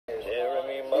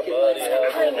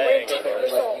Like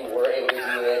you were able to do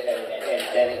it, and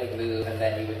then it would move, and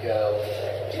then you would go.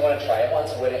 Do you want to try it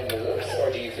once when it moves,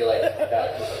 or do you feel like that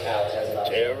Alex has enough?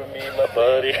 Jeremy, my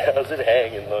buddy, how's it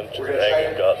hanging? Lunch and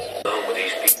hanging guts. With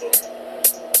these people.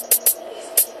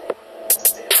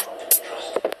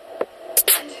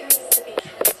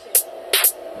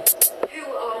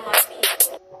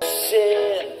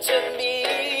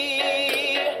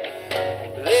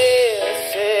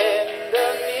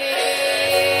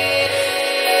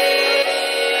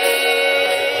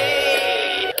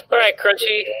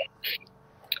 Crunchy.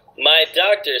 My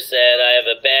doctor said I have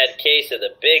a bad case of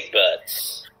the big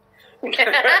butts. Because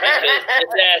this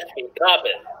ass be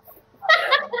popping.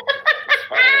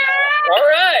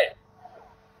 Alright.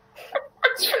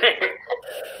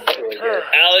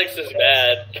 Alex is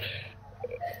bad.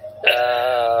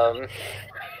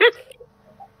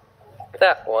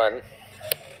 That one.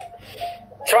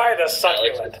 Try the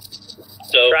succulent.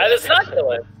 Try the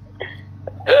succulent.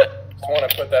 Just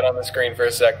want to put that on the screen for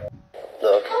a second.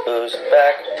 Look who's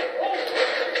back.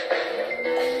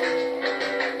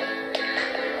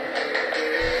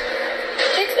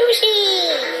 It's Lucy!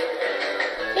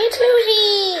 It's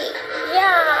Lucy!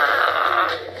 Yeah!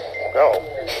 No.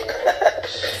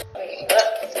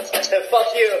 Fuck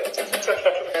you!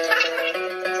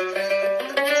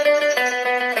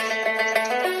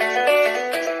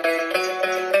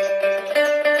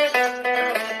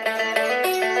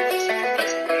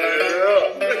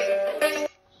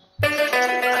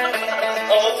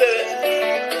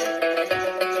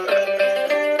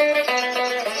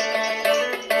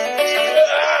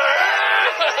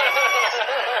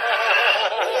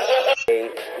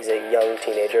 He's a young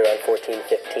teenager, around 14,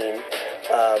 15,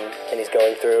 and he's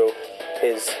going through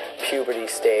his puberty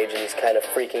stage, and he's kind of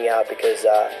freaking out because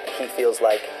he feels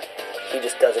like he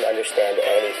just doesn't understand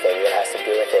anything that has to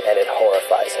do with it, and it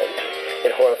horrifies him.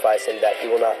 It horrifies him that he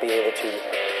will not be able to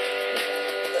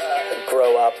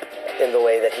grow up in the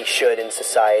way that he should in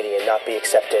society and not be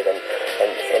accepted, and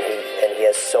he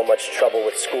has so much trouble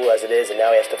with school as it is, and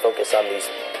now he has to focus on these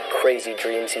crazy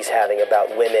dreams he's having about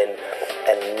women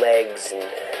and legs and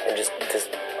just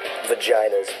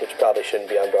vaginas, which probably shouldn't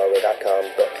be on Broadway.com,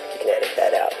 but you can edit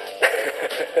that out.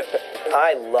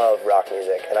 I love rock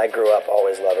music, and I grew up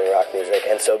always loving rock music,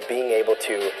 and so being able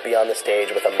to be on the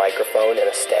stage with a microphone and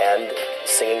a stand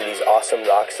singing these awesome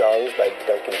rock songs by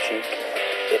Duncan Cheek,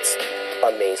 it's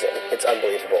amazing. It's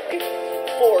unbelievable.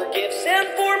 For gifts and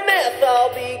for meth,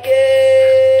 I'll be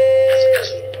gay.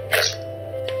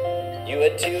 You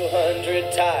had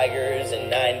 200 tigers and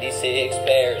 96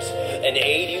 bears and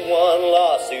 81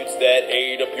 lawsuits that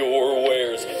ate up your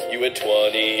wares. You had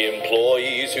 20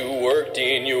 employees who worked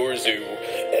in your zoo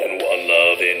and one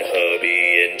loving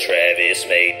hubby and Travis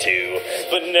made two.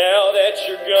 But now that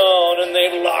you're gone and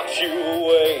they've locked you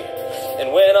away,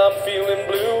 and when I'm feeling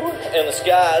blue and the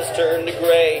skies turn to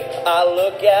gray, I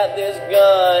look at this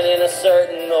gun in a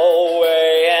certain old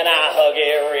way and I hug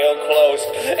it real close,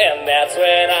 and that's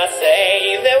when I say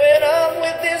that when I'm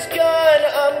with this gun,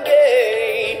 I'm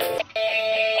gay.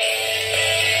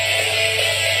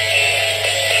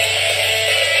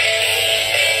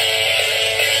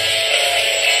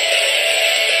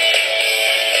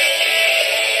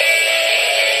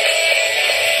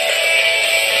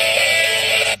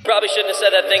 Probably shouldn't have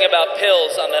said that thing about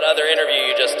pills on that other interview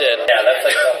you just did. Yeah, that's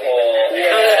like the whole...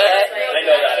 I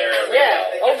know that area.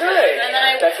 Yeah, oh good.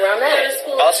 That's where I'm at.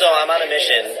 Also, I'm on a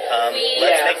mission.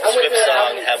 Let's make the Swift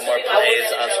song have more plays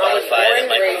on Spotify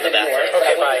than Michael in the Bathroom.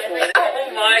 Okay, bye.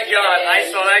 Oh my god, I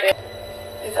saw that.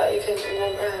 I thought you could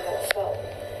remember how that felt.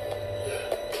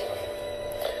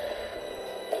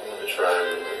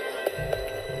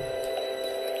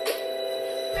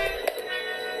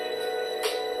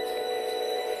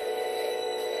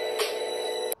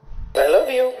 I love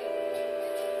you.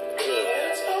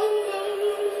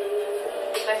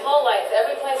 My whole life,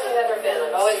 every place I've ever been,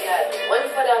 I've always had one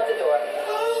foot out the door. I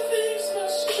guess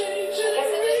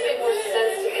it just made more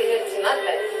sense to commit to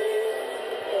nothing.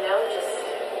 You know, just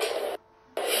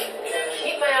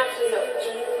keep my options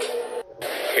open.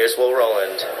 Here's Will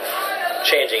Roland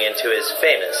changing into his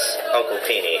famous Uncle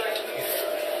Peony.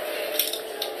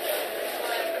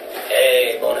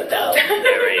 Hey, morning down.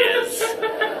 There he is.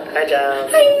 Hi, John.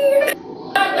 Hi.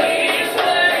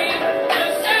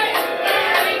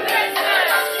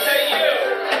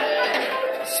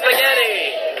 Spaghetti.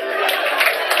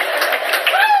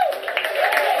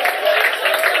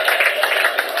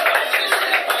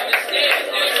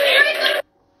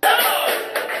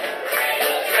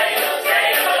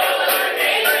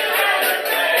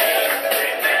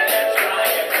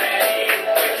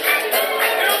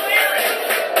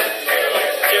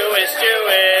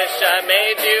 Jewish, I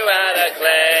made you out of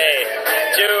clay.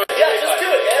 Yeah, just do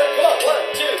it, man. Come on,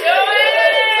 1, 2, 3.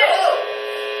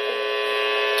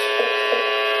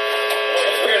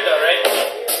 It's weird though, right?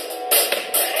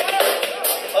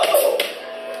 Oh.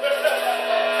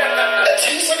 That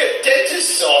tastes like a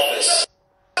dentist's office.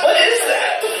 What is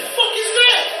that? What the fuck is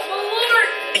that? Oh, Lord.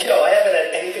 I haven't had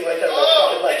anything like that in my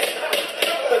fucking life.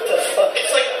 What the fuck?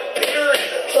 It's like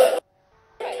bitter.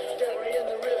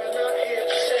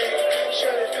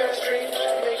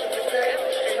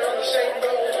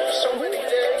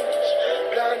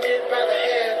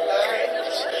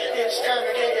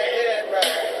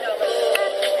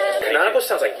 Canonico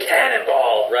sounds like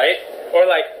cannonball, right? Or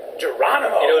like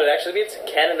Geronimo. You know what it actually means?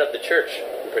 Canon of the church.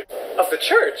 Of the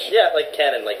church? Yeah, like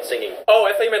canon, like singing. Oh,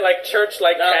 I thought you meant like church,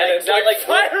 like Not cannons, like- not like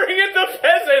like- firing at the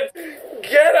peasants.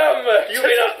 Get them! You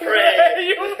may not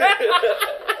pray.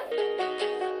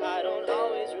 I don't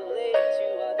always relate to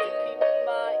other people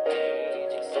my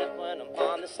age, except when I'm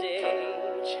on the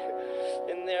stage.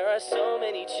 And there are so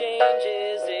many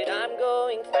changes that I'm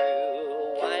going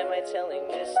through. Why am I telling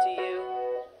this to you?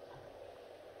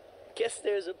 Guess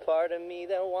there's a part of me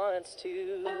that wants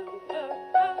to.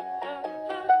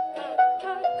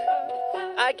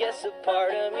 I guess a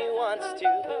part of me wants to.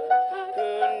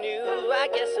 Who knew? I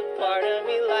guess a part of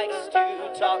me likes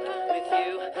to talk with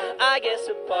you. I guess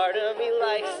a part of me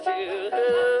likes to.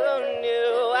 Who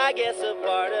knew? I guess a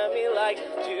part of me likes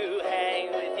to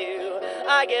hang with you.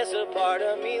 I guess a part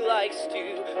of me likes to.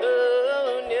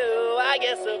 Who knew? I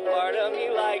guess a part of me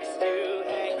likes to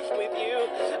hang with you.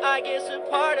 I guess a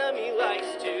part of me likes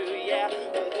to, yeah,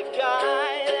 with the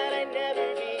guy